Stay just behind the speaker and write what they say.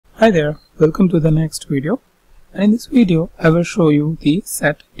Hi there, welcome to the next video, and in this video I will show you the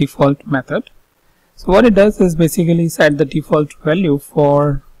set default method. So what it does is basically set the default value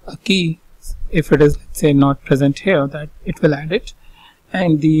for a key. If it is, let's say, not present here, that it will add it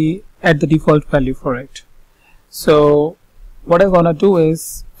and add the default value for it. So what I'm gonna do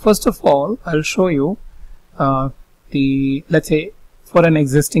is, first of all, I'll show you let's say for an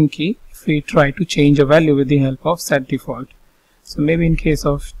existing key, if we try to change a value with the help of set default. So maybe in case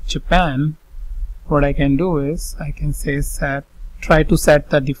of Japan, what I can do is I can say try to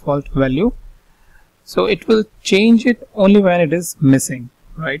set the default value. So it will change it only when it is missing,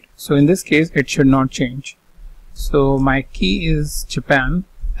 right? So in this case it should not change. So my key is Japan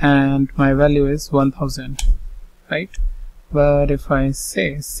and my value is 1000, right? But if I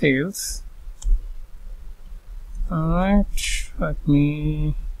say sales, alright, let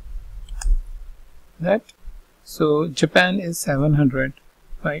me that. So Japan is 700,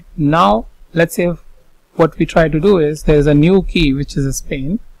 right? Now let's say what we try to do is there is a new key which is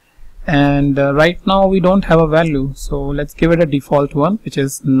Spain, and right now we don't have a value, so let's give it a default one which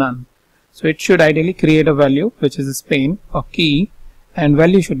is none. So it should ideally create a value which is Spain or key, and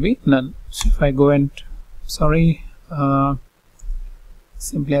value should be none. So if I go and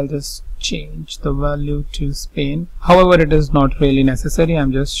simply I'll just change the value to Spain. However, it is not really necessary. I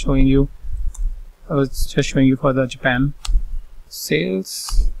was just showing you for the Japan,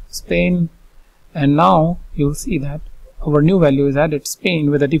 sales, Spain, and now you'll see that our new value is added, Spain,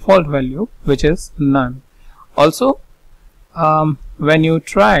 with a default value which is none. Also, when you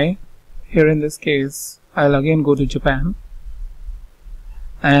try here, in this case I'll again go to Japan,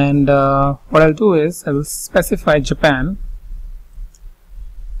 and what I'll do is I will specify Japan,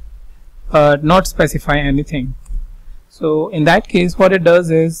 not specify anything. So in that case what it does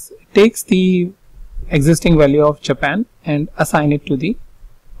is it takes the existing value of Japan and assign it to the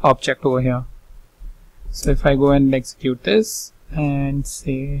object over here. So if I go and execute this and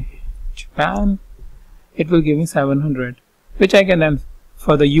say Japan, it will give me 700, which I can then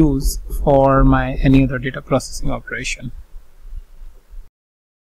further use for my any other data processing operation.